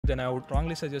then I would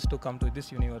strongly suggest to come to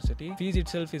this university. Fees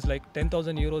itself is like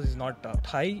 10,000 euros is not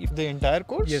high. The entire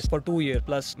course? Yes, for 2 years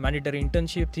plus mandatory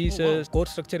internship, thesis.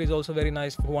 Course structure is also very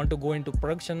nice. If you want to go into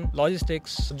production,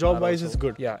 logistics. Job wise, it's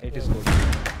good. Yeah, it is good.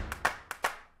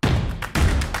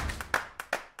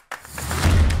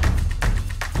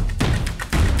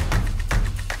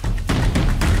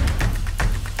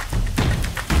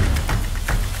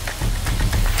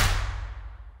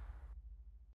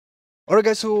 Alright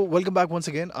guys, so welcome back once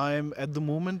again. I'm at the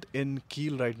moment in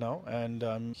Kiel right now, and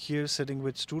I'm here sitting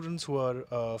with students who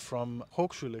are from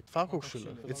Hochschule.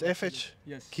 It's FH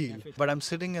Kiel. But I'm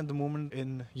sitting at the moment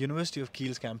in University of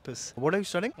Kiel's campus. What are you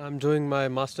studying? I'm doing my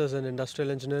Masters in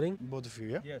Industrial Engineering. Both of you,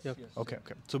 yeah? Yes, Yep. yes. Okay.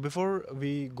 So before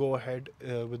we go ahead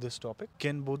with this topic,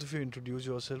 can both of you introduce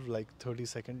yourself like 30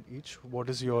 seconds each? What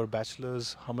is your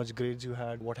bachelor's? How much grades you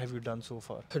had? What have you done so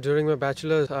far? During my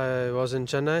bachelor's, I was in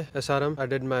Chennai, SRM. I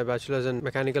did my bachelor's in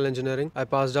mechanical engineering. I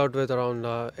passed out with around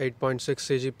 8.6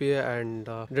 CGPA and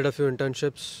did a few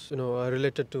internships,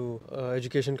 related to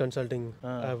education consulting.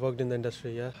 I worked in the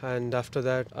industry, yeah. And after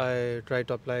that, I tried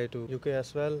to apply to UK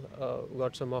as well.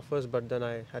 Got some offers, but then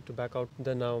I had to back out.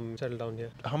 Then now I'm settled down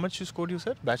here. How much you scored, you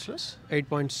said? Bachelor's?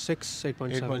 8.6,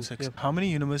 8.7. 8.6. Yep. How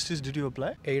many universities did you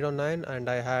apply? 8 or 9, and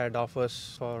I had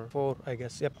offers for 4, I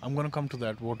guess. Yep. I'm going to come to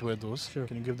that. What were those? Sure.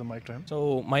 Can you give the mic to him?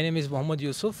 So my name is Mohammad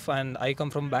Yusuf and I come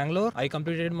from Bangalore. I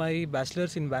completed my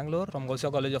bachelor's in Bangalore from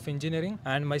Hochschule College of Engineering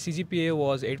and my CGPA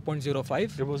was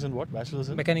 8.05. It was in what? Bachelor's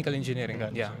in? Mechanical engineering.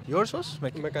 Mechanical. Yeah. Yours was?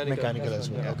 Mechanical as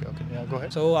well. Yeah. Okay. Yeah, go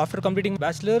ahead. So after completing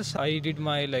bachelor's, I did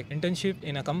my internship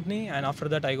in a company, and after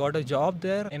that I got a job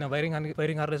there in a wiring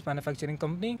harness manufacturing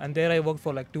company, and there I worked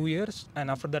for 2 years, and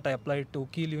after that I applied to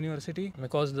Kiel University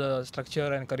because the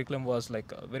structure and curriculum was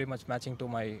very much matching to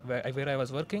where I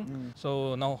was working.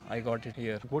 So now I got it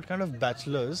here. What kind of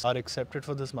bachelors are accepted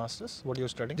for this master's? What you're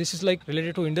studying? This is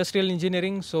related to industrial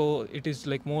engineering, so it is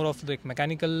more of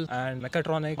mechanical and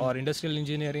mechatronic or industrial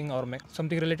engineering or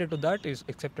something related to that is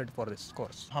accepted for this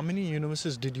course. How many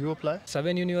universities did you apply?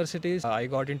 7 universities. I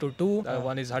got into 2.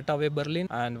 One is Dhure, Berlin,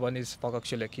 and one is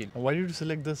Hochschule Kiel. Why did you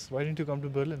select this? Why didn't you come to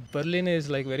Berlin? Berlin is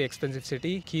very expensive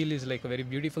city. Kiel is a very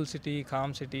beautiful city,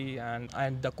 calm city,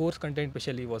 and the course content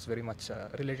especially was very much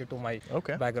related to my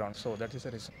background. So that is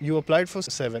the reason. You applied for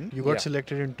 7. You got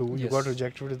selected in 2. You got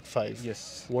rejected with 5.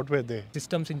 Yes. What were they?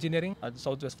 Systems engineering at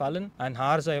Southwestfalen, and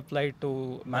Haars I applied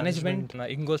to management.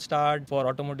 Ingolstadt for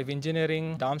automotive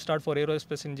engineering, Darmstadt for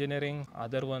aerospace engineering.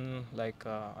 Other one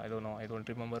I don't know. I don't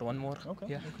remember one more.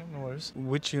 Okay, no worries.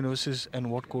 Which universities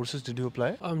and what courses did you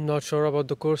apply? I'm not sure about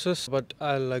the courses, but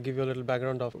I'll give you a little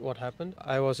background of what happened.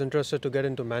 I was interested to get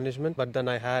into management, but then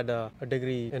I had a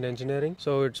degree in engineering,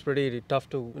 so it's pretty tough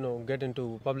to get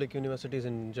into public universities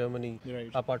in Germany,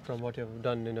 apart from what you've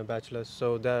done in a bachelor's.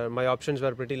 So my options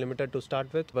were pretty limited to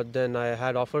start with, but then I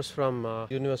had offers from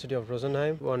University of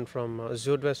Rosenheim, one from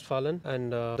Südwestfalen,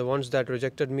 and the ones that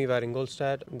rejected me were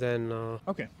Ingolstadt. Then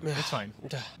okay, that's fine.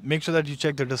 Make sure that you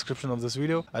check the description of this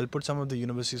video. I'll put some of the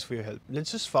universities for your help.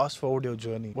 Let's just fast forward your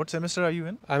journey. What semester are you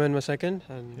in? I'm in my second,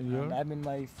 and I'm in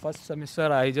my first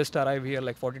semester. I just arrived here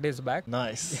 40 days back.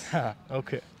 Nice. Yeah.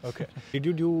 Okay. Did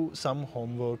you do some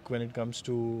homework when it comes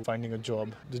to finding a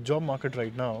job? The job market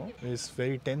right now is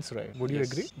very tense, right? Would you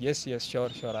agree? Yes, sure.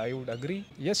 I would agree.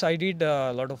 Yes, I did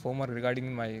a lot of homework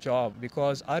regarding my job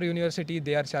because our university,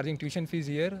 they are charging tuition fees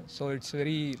here. So it's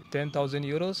very 10,000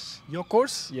 euros. Your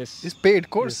course? Yes. Is paid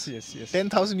course? Yes.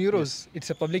 10,000 euros? Yes. It's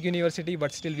a public university,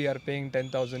 but still we are paying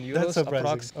 10,000 euros. That's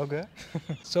surprising. Okay.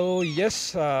 So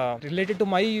yes, related to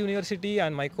my university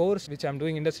and my course, which I'm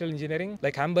doing industrial engineering,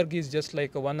 Hamburg is just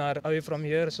 1 hour away from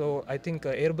here. So I think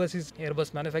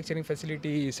Airbus manufacturing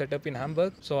facility is set up in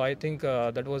Hamburg. So I think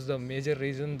that was the major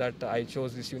reason that I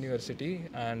chose this university.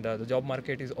 And the job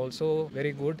market is also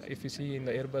very good. If you see in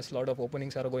the Airbus, a lot of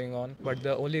openings are going on. But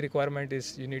the only requirement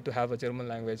is you need to have a German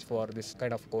language for this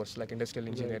kind of course, like industrial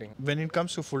engineering. When it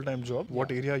comes to full-time job,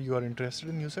 what area you are interested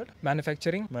in, you said?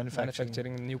 Manufacturing,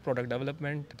 new product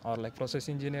development, or process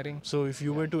engineering. So if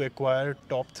you were to acquire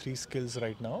top 3 skills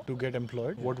right now to get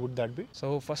employed, what would that be?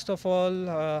 So first of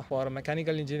all, for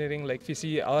mechanical engineering, if you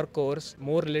see our course,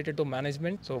 more related to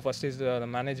management. So first is the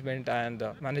management and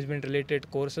management related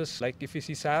courses. If you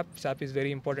see SAP is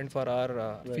very important for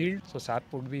our field. So SAP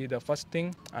would be the first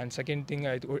thing. And second thing,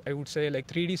 I would say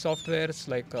 3D softwares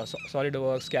like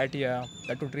SolidWorks, CATIA,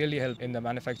 that would really help in the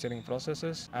manufacturing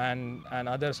processes. And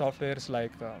other softwares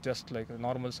just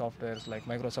normal softwares like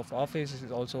Microsoft Office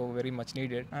is also very much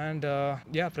needed. And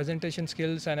presentation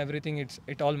skills and everything,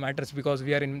 it all matters because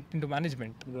we are into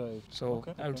management. Right. So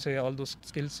I would say all those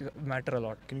skills matter a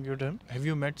lot. Can you give it to him? Have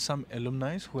you met some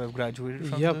alumni who have graduated graduated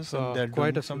from Yep, this and they're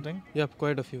quite doing a few. something? Yep,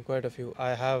 quite a few. I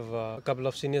have a couple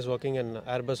of seniors working in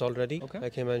Airbus already. Okay.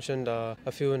 Like he mentioned,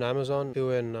 a few in Amazon, a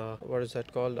few in what is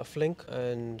that called, a Flink,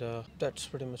 and that's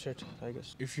pretty much it, I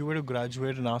guess. If you were to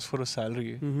graduate and ask for a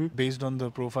salary Mm-hmm. based on the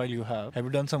profile you have you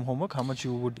done some homework? How much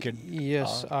you would get?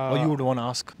 Yes. Or you would want to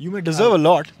ask? You may deserve a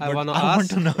lot. I but want to I ask. want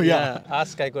to know. Yeah.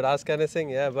 Ask. I could ask anything.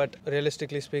 Yeah, but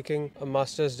realistically speaking, a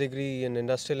master's degree in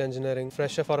industrial engineering, for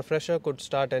a fresher could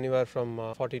start anywhere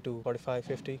from 40 to 45,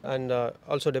 50, and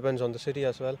also depends on the city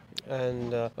as well.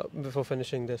 And before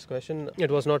finishing this question,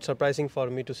 it was not surprising for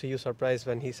me to see you surprised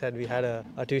when he said we had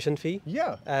a tuition fee.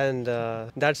 Yeah. And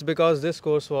that's because this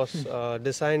course was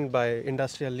designed by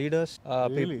industrial leaders.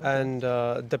 Really? And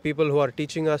the people who are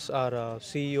teaching us are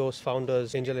CEOs,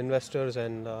 founders, angel investors,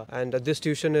 and this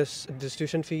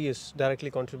tuition fee is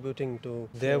directly contributing to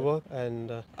their work.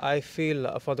 And I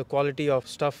feel for the quality of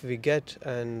stuff we get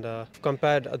and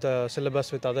compared the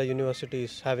syllabus with other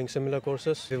universities having similar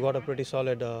courses, we've got a pretty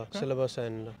solid syllabus.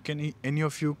 And Can any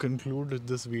of you conclude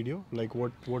this video? Like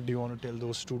what do you want to tell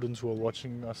those students who are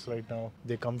watching us right now?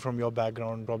 They come from your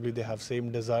background, probably they have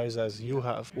same desires as you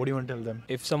have. What do you want to tell them?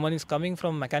 If someone is coming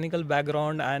from mechanical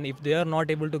background and if they are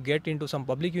not able to get into some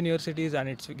public universities and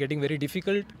it's getting very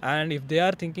difficult, and if they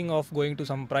are thinking of going to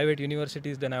some private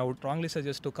universities, then I would strongly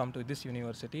suggest to come to this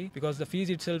university, because the fees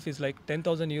itself is like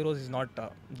 10,000 euros is not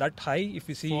that high if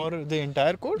you see. For the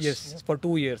entire course? Yes, for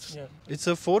 2 years. yeah. It's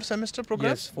a 4-semester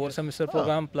program? Yes, 4-semester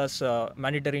program plus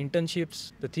mandatory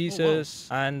internships, the thesis,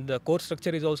 and the course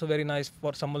structure is also very nice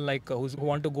for someone like who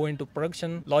want to go into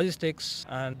production, logistics,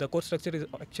 and the course structure is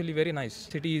actually very nice.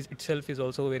 City itself is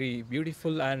also very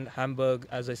beautiful, and Hamburg,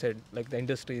 as I said, like the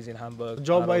industries in Hamburg.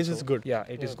 Job-wise, it's good. Yeah,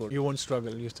 it is good. You won't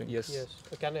struggle, you think? Yes. Yes.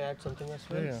 Can I add something as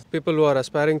well? Yeah. People who are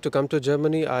aspiring to come to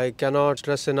Germany, I cannot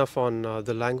stress enough on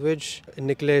the language.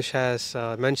 Nikhilesh has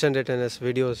mentioned it in his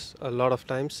videos a lot of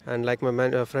times, and like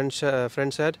my friend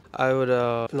said, I would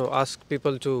ask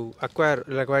people to acquire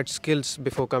required skills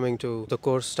before coming to the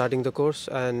course, starting the course,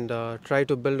 and try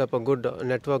to build up a good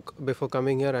network before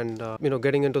coming here, and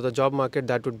getting into the job market.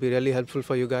 That would be really helpful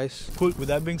for you guys. Cool. With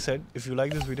that being said, if you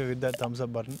like this video, hit that thumbs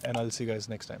up button, and I'll see you guys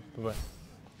next time. Bye-bye.